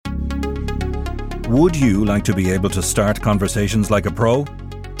Would you like to be able to start conversations like a pro?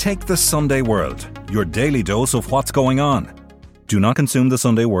 Take the Sunday World, your daily dose of what's going on. Do not consume the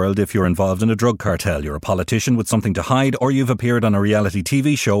Sunday World if you're involved in a drug cartel, you're a politician with something to hide, or you've appeared on a reality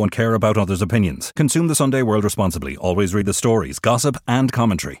TV show and care about others' opinions. Consume the Sunday World responsibly. Always read the stories, gossip and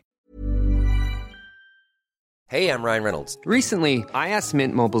commentary. Hey, I'm Ryan Reynolds. Recently, I asked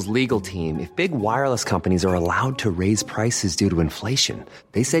Mint Mobile's legal team if big wireless companies are allowed to raise prices due to inflation.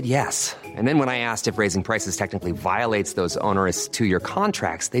 They said yes. And then when I asked if raising prices technically violates those onerous 2-year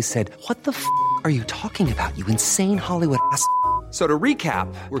contracts, they said, "What the f*** are you talking about, you insane Hollywood ass?" So to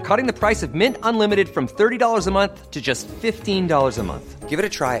recap, we're cutting the price of Mint Unlimited from $30 a month to just $15 a month. Give it a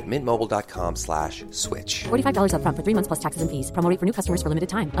try at mintmobile.com/switch. $45 up front for 3 months plus taxes and fees. Promo rate for new customers for limited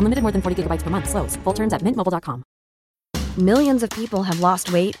time. Unlimited more than 40 gigabytes per month. Slows full terms at mintmobile.com. Millions of people have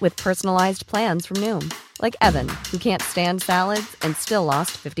lost weight with personalized plans from Noom. Like Evan, who can't stand salads and still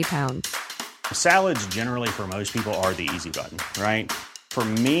lost 50 pounds. Salads generally for most people are the easy button, right? For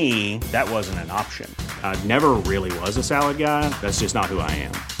me, that wasn't an option. I never really was a salad guy. That's just not who I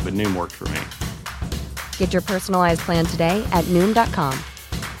am. But Noom worked for me. Get your personalized plan today at Noom.com.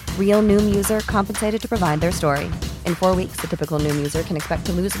 Real Noom user compensated to provide their story. In 4 weeks, the typical Noom user can expect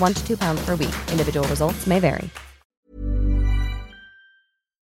to lose 1 to 2 pounds per week. Individual results may vary.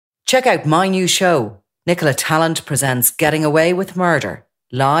 Check out my new show. Nicola Tallant presents Getting Away with Murder,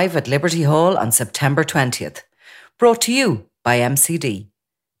 live at Liberty Hall on September 20th. Brought to you by MCD.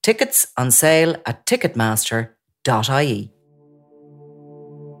 Tickets on sale at ticketmaster.ie.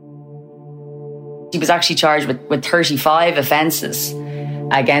 She was actually charged with 35 offences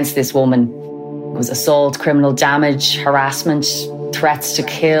against this woman. It was assault, criminal damage, harassment, threats to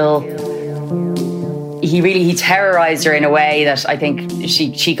kill. He terrorised her in a way that I think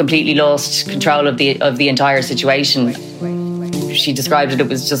she completely lost control of the entire situation. She described it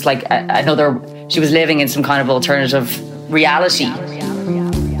was just like she was living in some kind of alternative reality.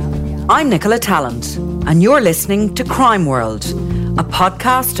 I'm Nicola Tallant, and you're listening to Crime World, a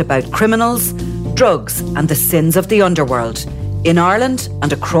podcast about criminals, drugs and the sins of the underworld in Ireland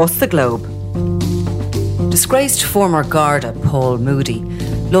and across the globe. Disgraced former Garda Paul Moody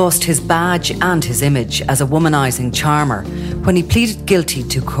lost his badge and his image as a womanising charmer when he pleaded guilty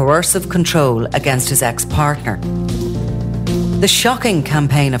to coercive control against his ex-partner. The shocking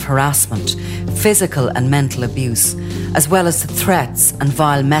campaign of harassment, physical and mental abuse, as well as the threats and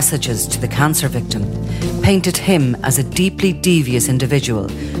vile messages to the cancer victim, painted him as a deeply devious individual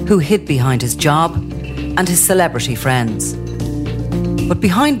who hid behind his job and his celebrity friends. But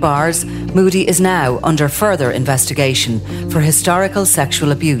behind bars, Moody is now under further investigation for historical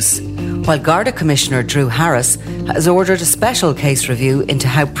sexual abuse, while Garda Commissioner Drew Harris has ordered a special case review into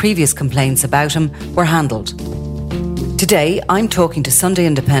how previous complaints about him were handled. Today, I'm talking to Sunday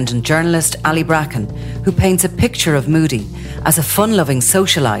Independent journalist Ali Bracken, who paints a picture of Moody as a fun-loving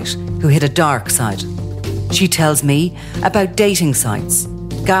socialite who hid a dark side. She tells me about dating sites,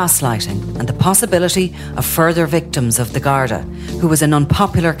 gaslighting and the possibility of further victims of the Garda, who was an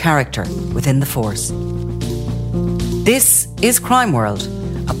unpopular character within the force. This is Crime World,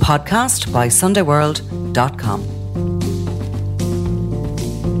 a podcast by SundayWorld.com.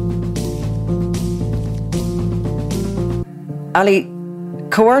 Ali,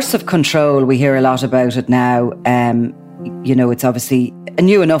 coercive control, we hear a lot about it now. It's obviously a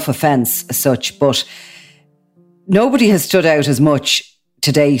new enough offence as such, but nobody has stood out as much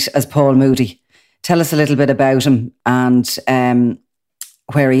to date as Paul Moody. Tell us a little bit about him and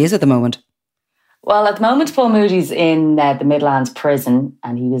where he is at the moment. Well, at the moment, Paul Moody's in the Midlands prison,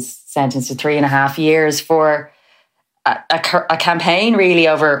 and he was sentenced to 3.5 years for a campaign really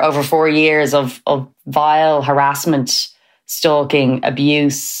over 4 years of vile harassment, stalking,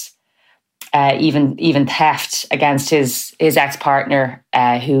 abuse, even theft against his ex-partner,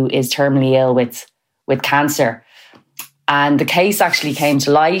 who is terminally ill with cancer. And the case actually came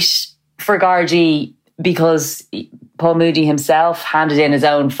to light for Gardaí because Paul Moody himself handed in his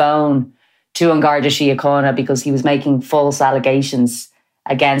own phone to An Garda Síochána because he was making false allegations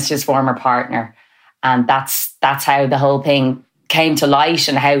against his former partner. And that's how the whole thing came to light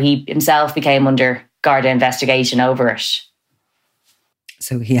and how he himself became under Garda investigation over it.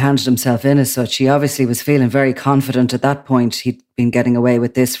 So he handed himself in as such. He obviously was feeling very confident at that point. He'd been getting away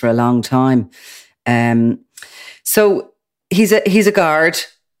with this for a long time. So he's a guard.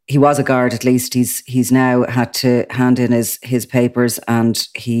 He was a guard at least. He's now had to hand in his papers, and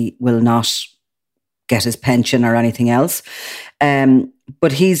he will not get his pension or anything else.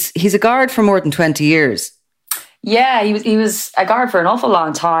 But he's a guard for more than 20 years. Yeah, he was a guard for an awful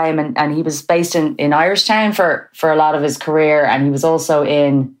long time, and he was based in Irishtown for a lot of his career, and he was also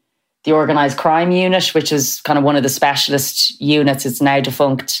in the organised crime unit, which is kind of one of the specialist units. It's now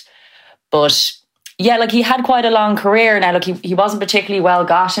defunct. But yeah, like he had quite a long career. Now, look, he wasn't particularly well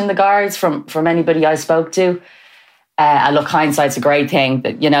got in the Guards from anybody I spoke to. Look, hindsight's a great thing,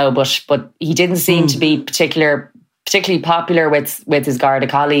 that, you know, but he didn't seem to be particularly popular with his Garda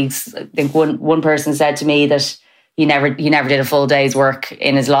colleagues. I think one person said to me that he never did a full day's work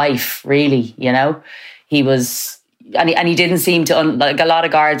in his life, really, you know. He was, and he didn't seem to, like a lot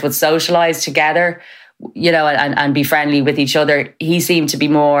of Guards would socialise together, you know, and be friendly with each other. He seemed to be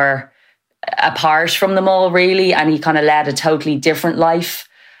more apart from them all, really, and he kind of led a totally different life.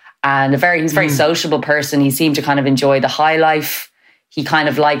 And he's a very sociable person. He seemed to kind of enjoy the high life. He kind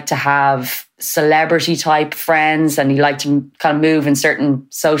of liked to have celebrity type friends, and he liked to kind of move in certain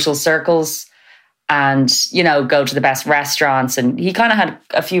social circles and, you know, go to the best restaurants. And he kind of had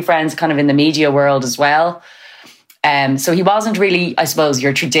a few friends kind of in the media world as well. So he wasn't really, I suppose,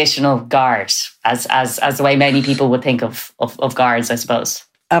 your traditional guard as the way many people would think of guards, I suppose.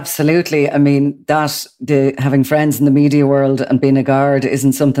 Absolutely. I mean, having friends in the media world and being a guard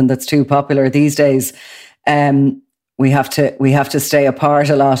isn't something that's too popular these days. We have to stay apart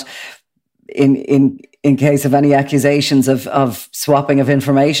a lot in case of any accusations of swapping of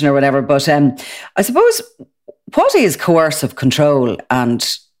information or whatever. But I suppose, what is coercive control,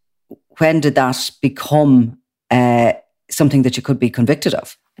 and when did that become something that you could be convicted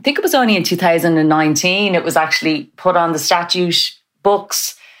of? I think it was only in 2019 it was actually put on the statute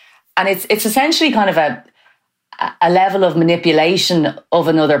books. And it's essentially kind of a level of manipulation of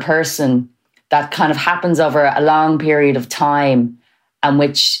another person that kind of happens over a long period of time, and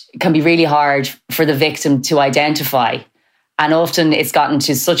which can be really hard for the victim to identify. And often it's gotten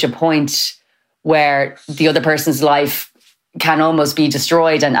to such a point where the other person's life can almost be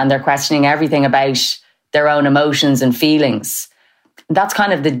destroyed, and they're questioning everything about their own emotions and feelings. That's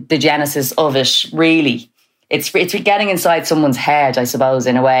kind of the genesis of it, really. It's getting inside someone's head, I suppose,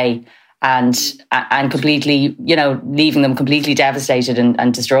 in a way, and completely, you know, leaving them completely devastated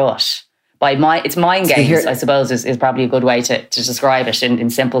and distraught. It's mind games, I suppose, is probably a good way to describe it in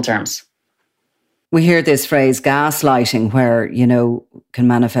simple terms. We hear this phrase gaslighting, where, you know, can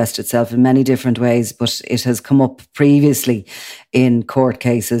manifest itself in many different ways, but it has come up previously in court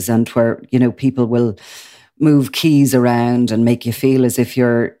cases, and where, you know, people will move keys around and make you feel as if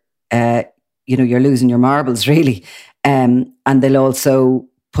you're losing your marbles, really. And they'll also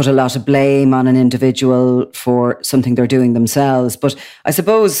put a lot of blame on an individual for something they're doing themselves. But I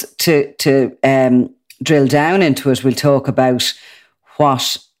suppose to drill down into it, we'll talk about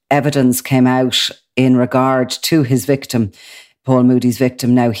what evidence came out in regard to his victim, Paul Moody's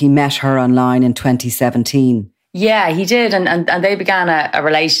victim. Now, he met her online in 2017. Yeah, he did. And they began a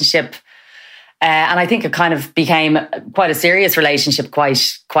relationship. And I think it kind of became quite a serious relationship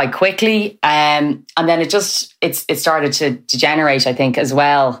quite quickly. And then it started to degenerate, I think, as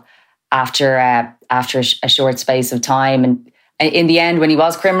well after a short space of time. And in the end, when he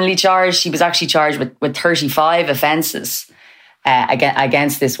was criminally charged, he was actually charged with 35 offences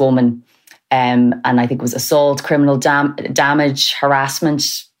against this woman. And I think it was assault, criminal damage,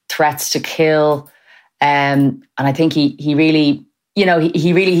 harassment, threats to kill. And I think he really... You know,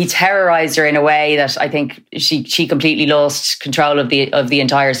 he terrorized her in a way that I think she completely lost control of the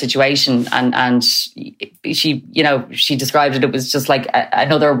entire situation, and she, you know, she described it. It was just like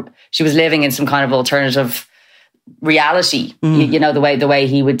she was living in some kind of alternative reality. You know, the way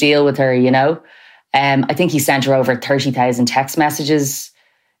he would deal with her. You know, I think he sent her over 30,000 text messages.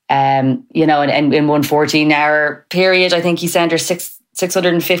 You know, and in one 14-hour period, I think he sent her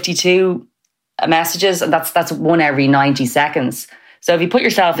 652 messages, and that's one every 90 seconds. So if you put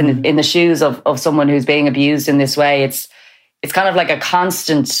yourself in the shoes of someone who's being abused in this way, it's kind of like a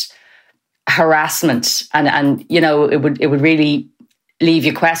constant harassment, and you know, it would really leave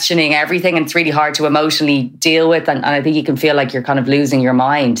you questioning everything, and it's really hard to emotionally deal with, and I think you can feel like you're kind of losing your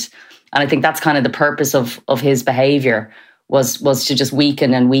mind. And I think that's kind of the purpose of his behaviour was to just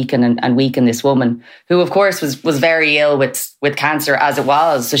weaken and weaken this woman, who of course was very ill with cancer as it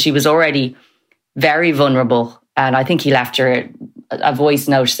was, so she was already very vulnerable. And I think he left her a voice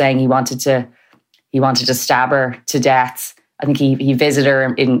note saying he wanted to stab her to death. I think he visited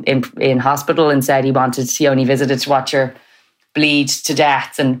her in hospital and said he only visited to watch her bleed to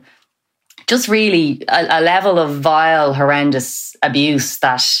death. And just really a level of vile, horrendous abuse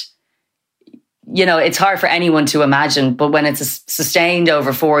that, you know, it's hard for anyone to imagine. But when it's sustained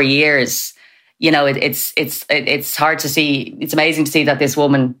over 4 years, you know, it's hard to see. It's amazing to see that this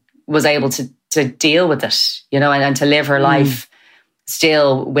woman was able to deal with it, you know, and to live her life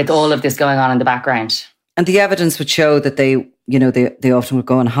still with all of this going on in the background. And the evidence would show that they they often would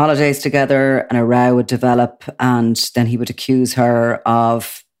go on holidays together and a row would develop, and then he would accuse her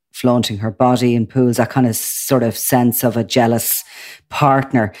of flaunting her body in pools, that kind of sort of sense of a jealous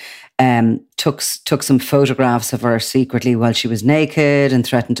partner. Took some photographs of her secretly while she was naked and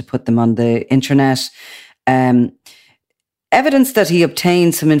threatened to put them on the internet. Evidence that he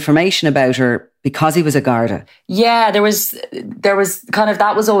obtained some information about her because he was a Garda. Yeah, there was kind of,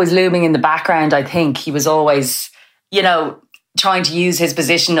 that was always looming in the background. I think he was always, trying to use his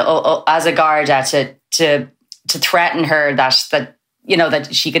position as a Garda to threaten her that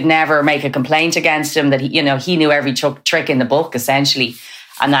she could never make a complaint against him, that he knew every trick in the book essentially,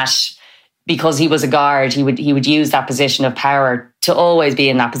 and that because he was a guard, he would use that position of power to always be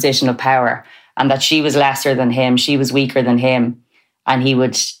in that position of power, and that she was lesser than him, she was weaker than him, and he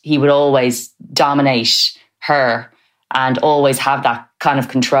would always dominate her and always have that kind of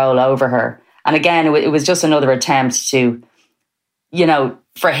control over her. And again, it was just another attempt to,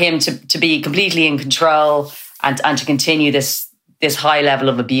 for him to be completely in control and to continue this high level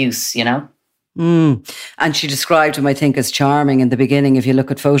of abuse, And she described him, I think, as charming in the beginning. If you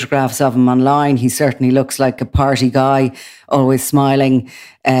look at photographs of him online, he certainly looks like a party guy, always smiling,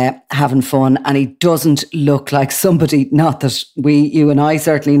 having fun. And he doesn't look like somebody, not that you and I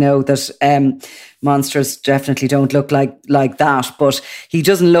certainly know that monsters definitely don't look like that, but he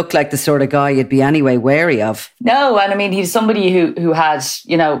doesn't look like the sort of guy you'd be anyway wary of. No, and I mean, he's somebody who had,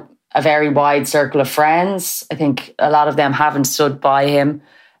 a very wide circle of friends. I think a lot of them haven't stood by him,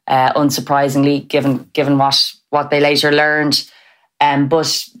 unsurprisingly, given what they later learned.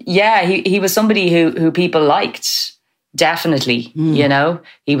 But yeah, he was somebody who people liked, definitely.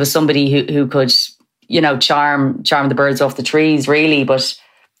 He was somebody who could, charm the birds off the trees, really. But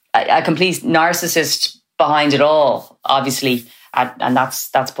a complete narcissist behind it all, obviously, and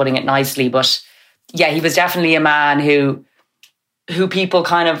that's putting it nicely. But yeah, he was definitely a man who people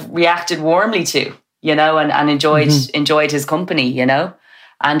kind of reacted warmly to, and enjoyed his company,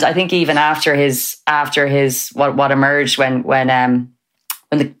 And I think even after his what emerged when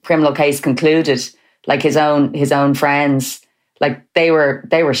the criminal case concluded, like his own friends, like they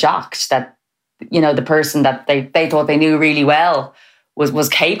were shocked that, the person that they thought they knew really well was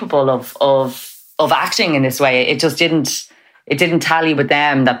capable of acting in this way. It just didn't tally with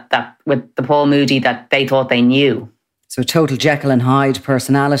them that with the Paul Moody that they thought they knew. So total Jekyll and Hyde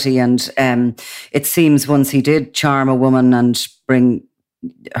personality. And it seems once he did charm a woman and bring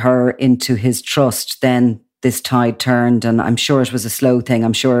her into his trust, then this tide turned. And I'm sure it was a slow thing.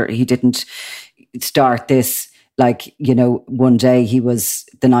 I'm sure he didn't start this like, one day he was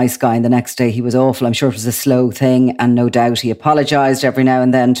the nice guy and the next day he was awful. I'm sure it was a slow thing. And no doubt he apologised every now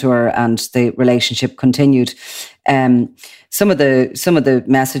and then to her and the relationship continued. Some of the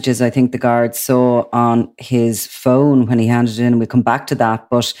messages I think the guards saw on his phone when he handed it in, and we'll come back to that,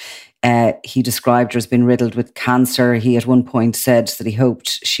 but he described her as being riddled with cancer. He at one point said that he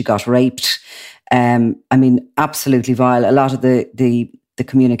hoped she got raped. I mean, absolutely vile. A lot of the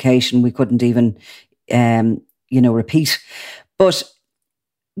communication we couldn't even, repeat. But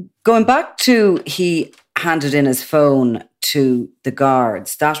going back to he handed in his phone to the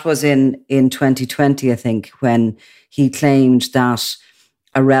guards, that was in 2020, I think, when he claimed that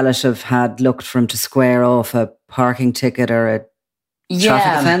a relative had looked for him to square off a parking ticket or a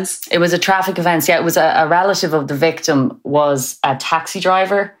traffic offence. It was a traffic offence. Yeah, it was a relative of the victim was a taxi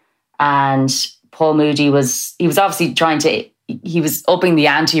driver, and Paul Moody was obviously he was upping the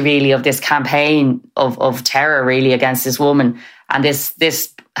ante really of this campaign of terror really against this woman, and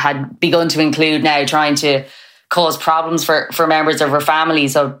this had begun to include now trying to cause problems for members of her family.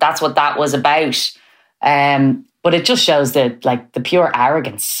 So that's what that was about. But it just shows the pure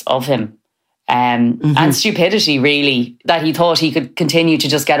arrogance of him and stupidity, really, that he thought he could continue to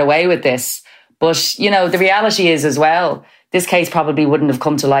just get away with this. But, the reality is as well, this case probably wouldn't have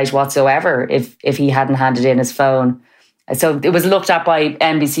come to light whatsoever if he hadn't handed in his phone. So it was looked at by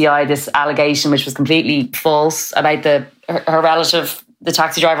NBCI, this allegation, which was completely false, about her relative, the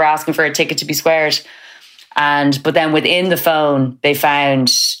taxi driver, asking for a ticket to be squared. But then within the phone, they found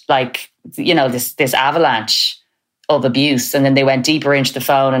this avalanche of abuse. And then they went deeper into the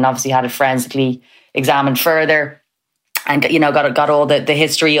phone and obviously had it forensically examined further and, got all the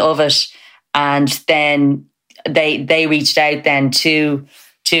history of it. And then they reached out then to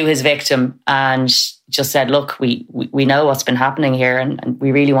his victim and just said, look, we know what's been happening here and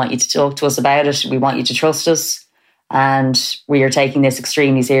we really want you to talk to us about it. We want you to trust us. And we are taking this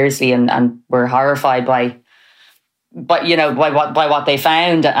extremely seriously and we're horrified by what they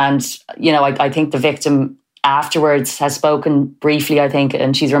found. And, I think the victim afterwards has spoken briefly, I think,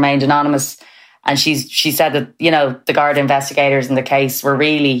 and she's remained anonymous. And she said that, the Garda investigators in the case were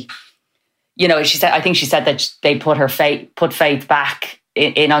really, I think she said that they put faith back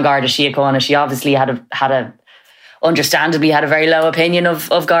in An Garda Síochána. She obviously understandably had a very low opinion of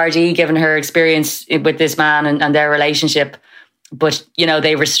Gardaí, given her experience with this man and their relationship. But,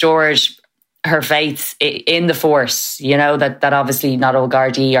 they restored her faith in the force, that obviously not all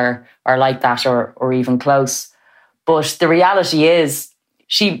Gardaí are like that or even close. But the reality is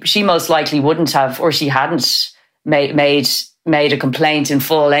she most likely wouldn't have, or she hadn't made a complaint in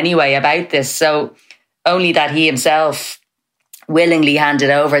full anyway about this. So only that he himself willingly handed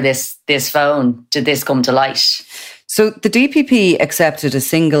over this phone did this come to light. So the DPP accepted a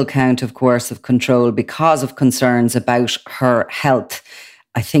single count of coercive control because of concerns about her health.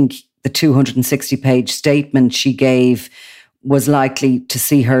 I think the 260-page statement she gave was likely to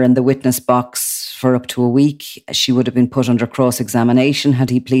see her in the witness box for up to a week. She would have been put under cross-examination had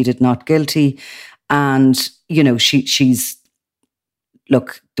he pleaded not guilty. And, she's...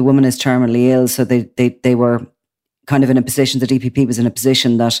 Look, the woman is terminally ill, so they were kind of in a position, the DPP was in a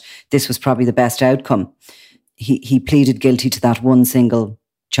position that this was probably the best outcome. He pleaded guilty to that one single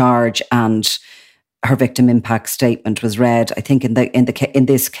charge, and her victim impact statement was read. I think in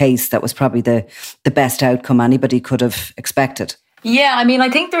this case, that was probably the best outcome anybody could have expected. Yeah, I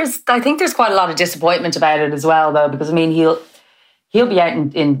think there's quite a lot of disappointment about it as well, though, because he'll be out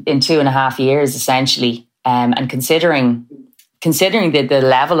in 2.5 years essentially, and considering the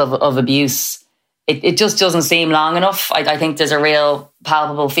level of abuse. It just doesn't seem long enough. I think there's a real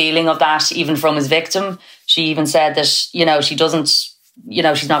palpable feeling of that, even from his victim. She even said that, she doesn't,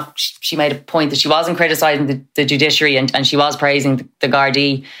 she made a point that she wasn't criticising the judiciary and she was praising the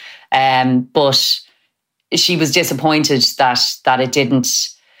Gardaí. But she was disappointed that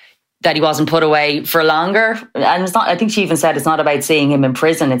he wasn't put away for longer. And it's not, I think she even said it's not about seeing him in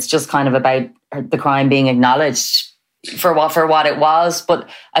prison. It's just kind of about the crime being acknowledged for what it was. But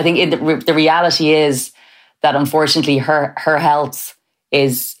I think the reality is that unfortunately her health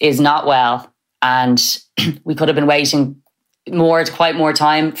is not well, and we could have been waiting quite more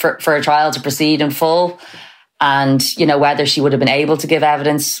time for a trial to proceed in full. And whether she would have been able to give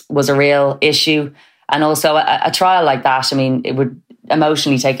evidence was a real issue. And also a trial like that, it would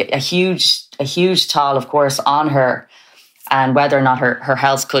emotionally take a huge toll, of course, on her, and whether or not her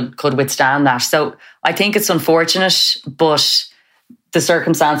health could withstand that. So I think it's unfortunate, but the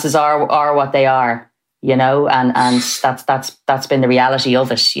circumstances are what they are, and that's been the reality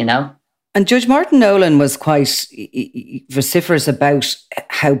of it, And Judge Martin Nolan was quite vociferous about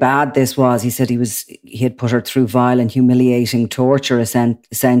how bad this was. He said he had put her through vile and humiliating torture,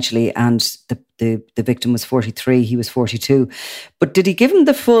 essentially, and the victim was 43, he was 42. But did he give him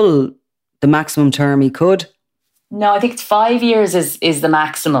the maximum term he could? No, I think it's 5 years is the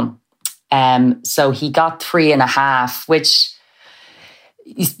maximum. So he got 3.5, which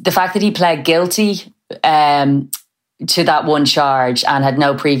the fact that he pled guilty to that one charge and had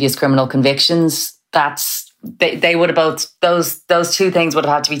no previous criminal convictions, they would have both, those two things would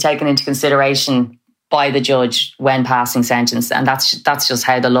have had to be taken into consideration by the judge when passing sentence. And that's just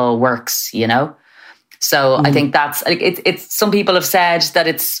how the law works, So I think that's, it's some people have said that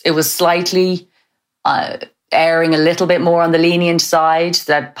it was slightly erring a little bit more on the lenient side,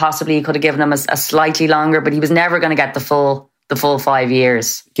 that possibly he could have given him a slightly longer, but he was never going to get the full 5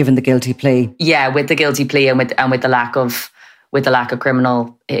 years. Given the guilty plea. Yeah, with the guilty plea and with the lack of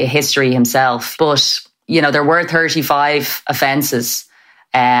criminal history himself. But, there were 35 offences.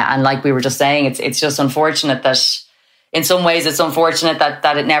 And like we were just saying, it's just unfortunate that, in some ways, it's unfortunate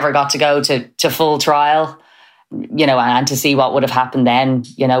that it never got to go to full trial. And to see what would have happened then,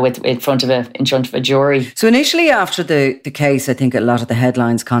 in front of a jury. So initially after the case, I think a lot of the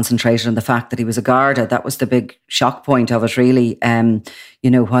headlines concentrated on the fact that he was a Garda. That was the big shock point of it, really.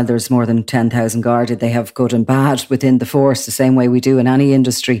 While there's more than 10,000 Garda, they have good and bad within the force, the same way we do in any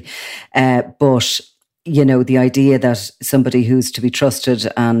industry. But the idea that somebody who's to be trusted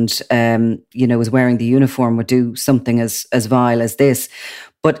and, is wearing the uniform would do something as vile as this.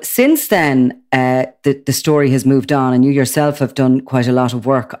 But since then, the story has moved on, and you yourself have done quite a lot of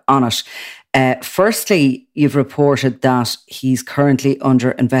work on it. Firstly, you've reported that he's currently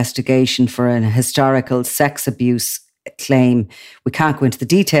under investigation for an historical sex abuse claim. We can't go into the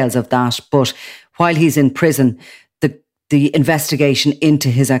details of that, but while he's in prison, the investigation into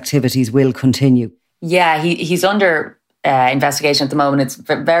his activities will continue. Yeah, he's under investigation at the moment. It's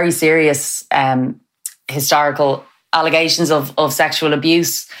very serious historical allegations of sexual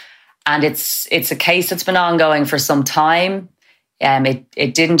abuse, and it's a case that's been ongoing for some time.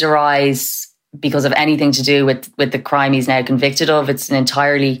 It didn't arise because of anything to do with the crime he's now convicted of. It's an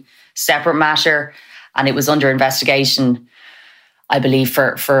entirely separate matter, and it was under investigation, I believe,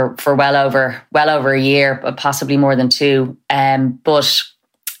 for well over a year, but possibly more than 2. But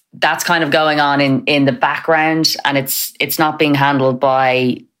that's kind of going on in the background, and it's not being handled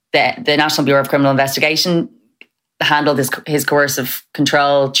by the National Bureau of Criminal Investigation. Handled his coercive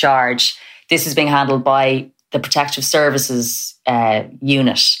control charge. This is being handled by the Protective Services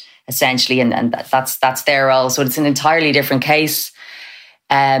unit, essentially, and that's their role. So it's an entirely different case.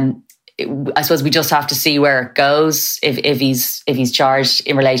 I suppose we just have to see where it goes. If he's charged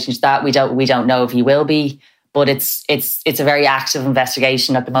in relation to that, we don't know if he will be. But it's a very active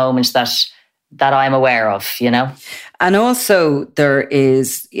investigation at the moment that I'm aware of, you know. And also there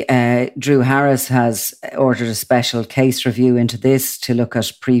is, Drew Harris has ordered a special case review into this to look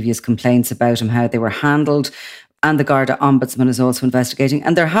at previous complaints about him, how they were handled. And the Garda Ombudsman is also investigating.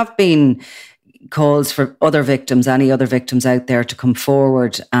 And there have been calls for other victims, any other victims out there, to come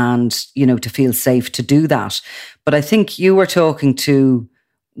forward and, you know, to feel safe to do that. But I think you were talking to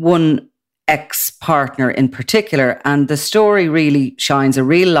one ex-partner in particular, and the story really shines a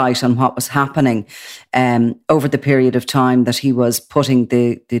real light on what was happening over the period of time that he was putting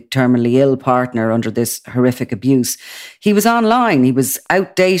the terminally ill partner under this horrific abuse. He was online, he was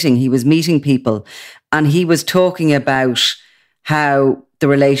out dating, he was meeting people, and he was talking about how the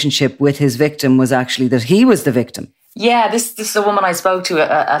relationship with his victim was actually that he was the victim. Yeah, this is a woman I spoke to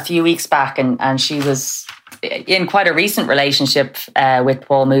a few weeks back, and she was in quite a recent relationship with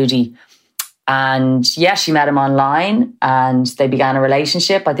Paul Moody. And yeah, she met him online and they began a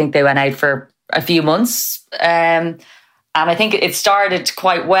relationship. I think they went out for a few months. And I think it started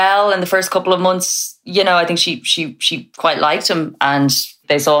quite well in the first couple of months. You know, I think she quite liked him and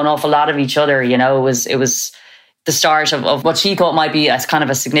they saw an awful lot of each other. You know, it was the start of what she thought might be as kind of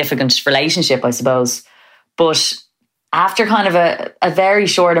a significant relationship, I suppose. But after kind of a very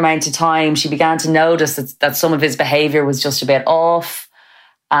short amount of time, she began to notice that some of his behaviour was just a bit off.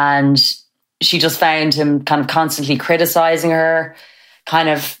 And she just found him kind of constantly criticising her, kind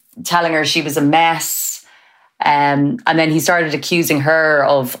of telling her she was a mess. And then he started accusing her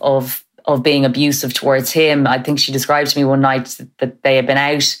of being abusive towards him. I think she described to me one night that they had been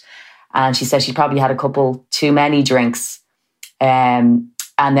out and she said she probably had a couple too many drinks. And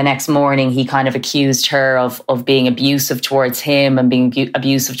the next morning he kind of accused her of being abusive towards him and being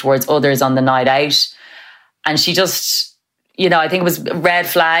abusive towards others on the night out. And she just... You know, I think it was red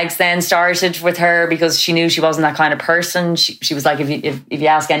flags then started with her because she knew she wasn't that kind of person. She was like, if you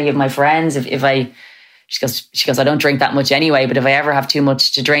ask any of my friends, she goes, I don't drink that much anyway, but if I ever have too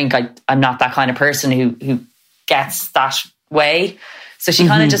much to drink, I'm not that kind of person who gets that way. So she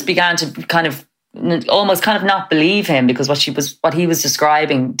kind of just began to kind of almost kind of not believe him because what he was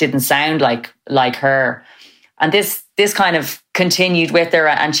describing didn't sound like her. And this kind of continued with her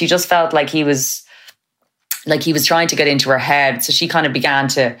and she just felt like he was trying to get into her head. So she kind of began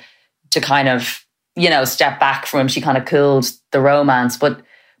to kind of, you know, step back from him. She kind of cooled the romance. But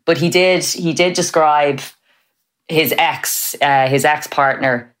he did describe his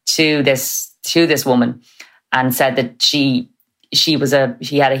ex-partner to this woman and said that he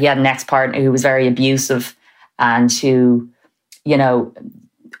had an ex-partner who was very abusive and who, you know,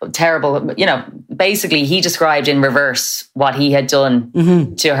 terrible, you know, basically he described in reverse what he had done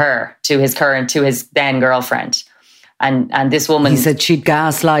to her, to his then girlfriend. And this woman... He said she'd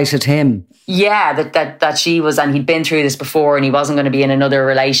gaslighted him. Yeah, that she was, and he'd been through this before and he wasn't going to be in another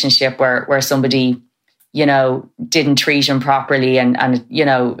relationship where somebody, you know, didn't treat him properly and you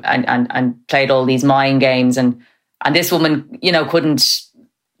know, and played all these mind games. And this woman, you know,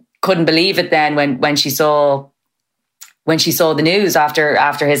 couldn't believe it then when she saw the news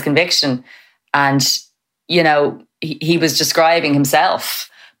after his conviction. And, you know, he was describing himself,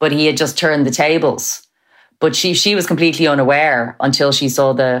 but he had just turned the tables. But she was completely unaware until she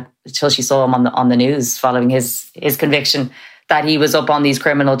saw him on the news following his conviction that he was up on these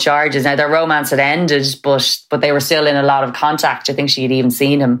criminal charges. Now their romance had ended, but they were still in a lot of contact. I think she had even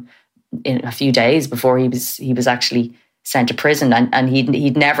seen him in a few days before he was actually sent to prison. And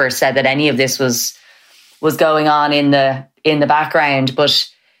he'd never said that any of this was going on in the background. But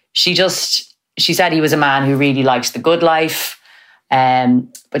she said he was a man who really liked the good life.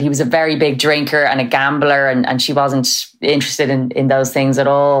 But he was a very big drinker and a gambler, and she wasn't interested in those things at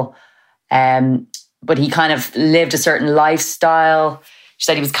all. But he kind of lived a certain lifestyle. She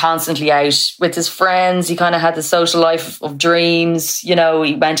said he was constantly out with his friends. He kind of had the social life of dreams. You know,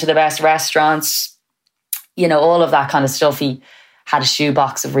 he went to the best restaurants, you know, all of that kind of stuff. He had a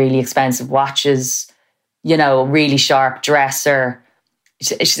shoebox of really expensive watches, you know, a really sharp dresser.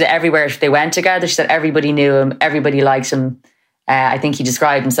 She said everywhere they went together, she said everybody knew him, everybody liked him. I think he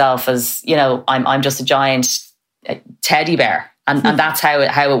described himself as, I'm just a giant teddy bear. And that's how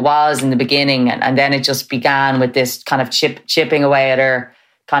it was in the beginning. And then it just began with this kind of chipping away at her,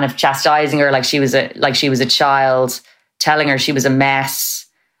 kind of chastising her like she was a child, telling her she was a mess,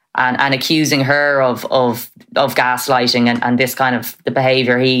 and accusing her of gaslighting and this kind of the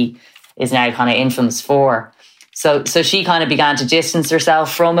behaviour he is now kind of infamous for. So she kind of began to distance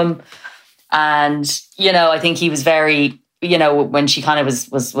herself from him. And, I think he was very, when she kind of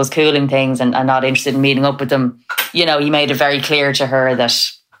was cooling things and not interested in meeting up with them, he made it very clear to her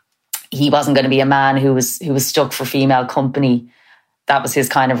that he wasn't going to be a man who was stuck for female company. That was his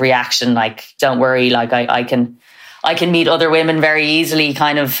kind of reaction. Like, don't worry, like I can meet other women very easily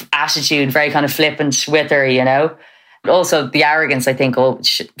kind of attitude, very kind of flippant with her, Also the arrogance, I think,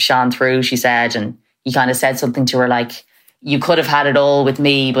 shone through, she said. And he kind of said something to her like, you could have had it all with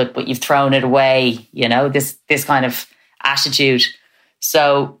me, but you've thrown it away, this kind of attitude.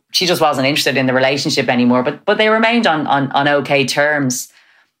 So she just wasn't interested in the relationship anymore, but they remained on okay terms.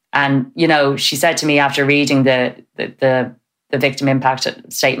 And, she said to me after reading the victim impact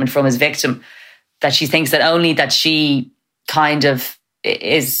statement from his victim that she thinks that only that she kind of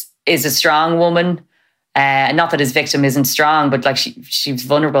is a strong woman. Not that his victim isn't strong, but like she was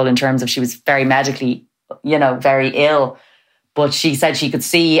vulnerable in terms of she was very medically, very ill. But she said she could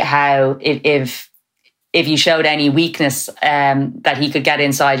see how if you showed any weakness, that he could get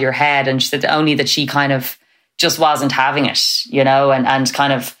inside your head. And she said only that she kind of just wasn't having it, and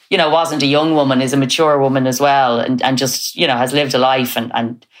kind of, wasn't a young woman, is a mature woman as well, and just, has lived a life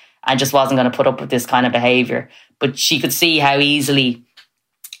and just wasn't going to put up with this kind of behaviour. But she could see how easily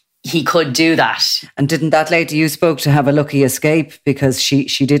he could do that. And didn't that lady you spoke to have a lucky escape because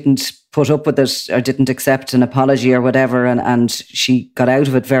she didn't put up with it or didn't accept an apology or whatever, and she got out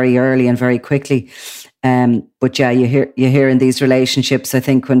of it very early and very quickly. But yeah, you hear in these relationships, I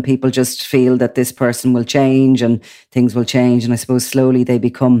think, when people just feel that this person will change and things will change, and I suppose slowly they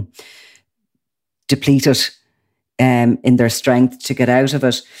become depleted in their strength to get out of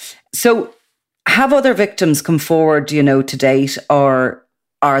it. So have other victims come forward, to date, or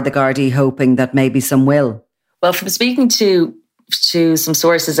are the Gardaí hoping that maybe some will? Well, from speaking to some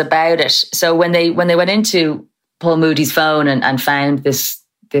sources about it, so when they went into Paul Moody's phone and found this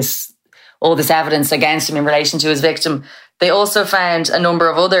all this evidence against him in relation to his victim, they also found a number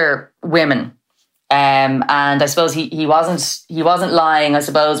of other women. And I suppose he wasn't lying, I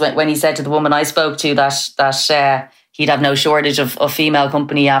suppose, when he said to the woman I spoke to that he'd have no shortage of female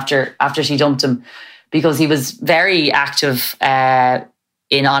company after she dumped him, because he was very active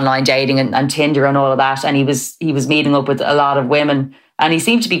in online dating and Tinder and all of that. And he was meeting up with a lot of women, and he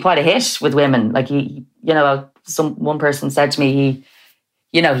seemed to be quite a hit with women. Like one person said to me,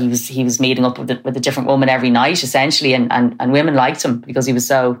 he was meeting up with a different woman every night, essentially, and women liked him because he was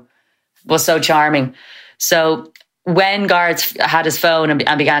so charming. So when guards had his phone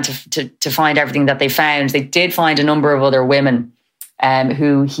and began to find everything that they found, they did find a number of other women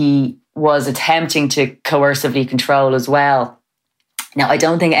who he was attempting to coercively control as well. Now, I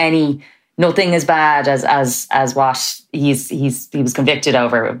don't think nothing as bad as what he was convicted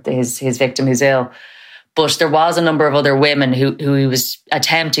over, his victim who's ill. But there was a number of other women who he was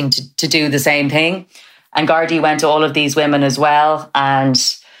attempting to do the same thing. And Gardaí went to all of these women as well. And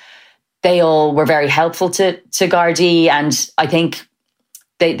they all were very helpful to Gardaí. And I think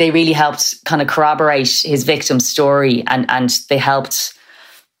they really helped kind of corroborate his victim's story. And they helped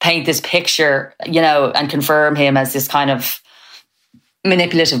paint this picture, and confirm him as this kind of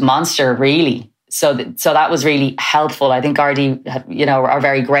manipulative monster, really. So that was really helpful. I think Gardaí, are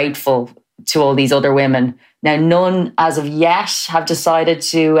very grateful to all these other women. Now, none as of yet have decided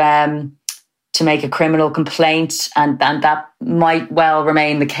to make a criminal complaint, and that might well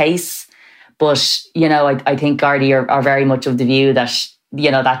remain the case. But I think Gardaí are very much of the view that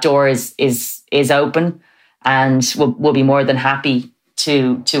that door is open, and will be more than happy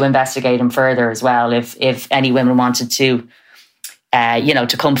to investigate him further as well if any women wanted to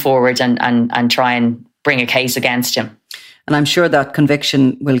to come forward and try and bring a case against him. And I'm sure that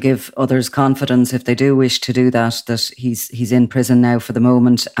conviction will give others confidence, if they do wish to do that he's in prison now for the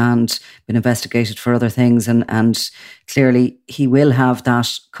moment and been investigated for other things. And clearly he will have that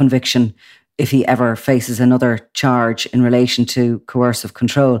conviction if he ever faces another charge in relation to coercive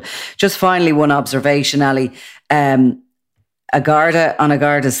control. Just finally, one observation, Ali. A Garda on a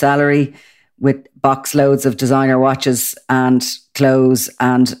Garda salary with box loads of designer watches and clothes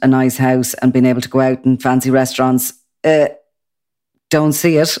and a nice house and being able to go out in fancy restaurants, don't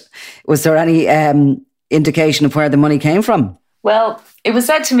see it. Was there any indication of where the money came from? Well, it was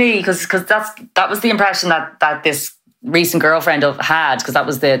said to me, because that was the impression that this recent girlfriend had, because that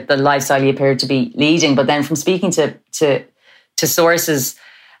was the lifestyle he appeared to be leading. But then from speaking to sources,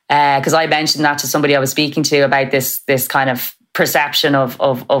 because I mentioned that to somebody I was speaking to about this kind of perception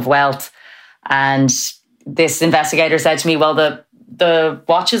of wealth, and this investigator said to me, well, the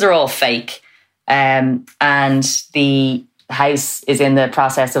watches are all fake, and the house is in the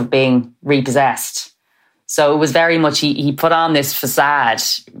process of being repossessed. So it was very much, he put on this facade,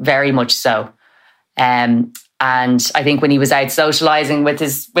 very much so. And I think when he was out socialising with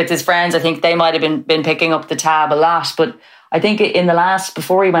his friends, I think they might have been picking up the tab a lot. But I think in the last,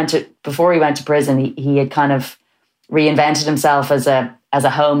 before he went to prison, he had kind of reinvented himself as a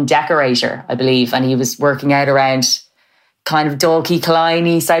home decorator, I believe, and he was working out around kind of Dalkey,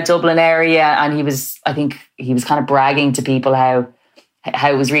 Killiney, South Dublin area, and I think he was kind of bragging to people how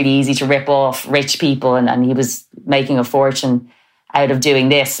it was really easy to rip off rich people, and he was making a fortune out of doing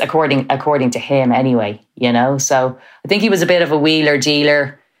this, according to him anyway, you know. So I think he was a bit of a wheeler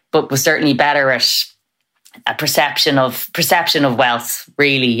dealer, but was certainly better at a perception of wealth,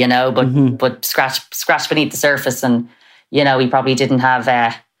 really, you know. But scratch beneath the surface, and you know, he probably didn't have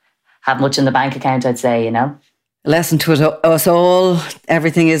much in the bank account, I'd say, you know. A lesson to us all: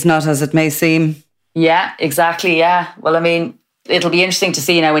 everything is not as it may seem. Yeah, exactly. Yeah. Well, I mean, it'll be interesting to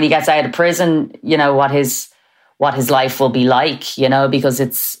see, you know, when he gets out of prison, you know, what his life will be like, you know, because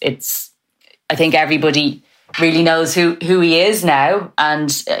it's I think everybody really knows who he is now,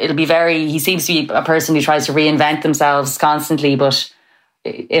 and he seems to be a person who tries to reinvent themselves constantly, but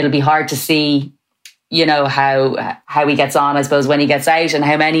it'll be hard to see, you know, how he gets on, I suppose, when he gets out, and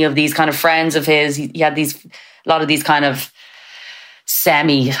how many of these kind of friends of his, he had a lot of these kind of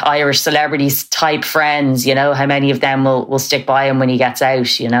semi-Irish celebrities type friends, you know, how many of them will stick by him when he gets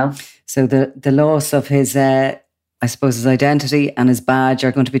out, you know. So the loss of his, I suppose, his identity and his badge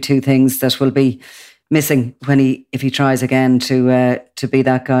are going to be two things that will be missing if he tries again to be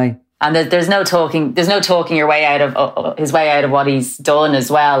that guy. And there's no talking your way out of his way out of what he's done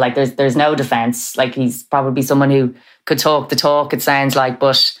as well. Like there's no defence. Like he's probably someone who could talk the talk, it sounds like,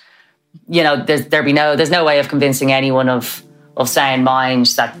 but you know, there's no way of convincing anyone of sound mind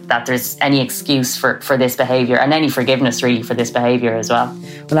that there's any excuse for this behaviour, and any forgiveness really for this behaviour as well.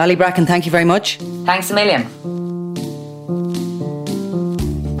 Well, Ali Bracken, thank you very much. Thanks a million.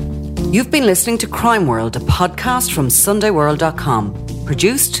 You've been listening to Crime World, a podcast from SundayWorld.com,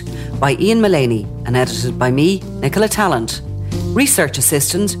 produced by Ian Mullaney and edited by me, Nicola Tallant. Research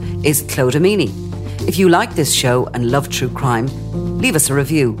assistant is Claude Amini. If you like this show and love true crime, leave us a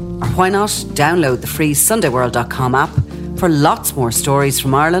review, or why not download the free SundayWorld.com app for lots more stories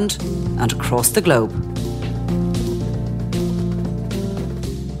from Ireland and across the globe.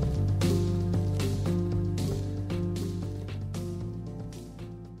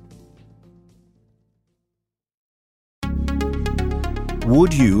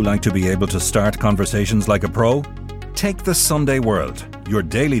 Would you like to be able to start conversations like a pro? Take the Sunday World, your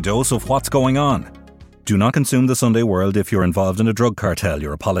daily dose of what's going on. Do not consume the Sunday World if you're involved in a drug cartel,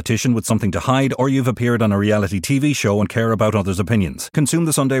 you're a politician with something to hide, or you've appeared on a reality TV show and care about others' opinions. Consume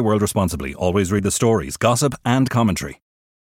the Sunday World responsibly. Always read the stories, gossip and commentary.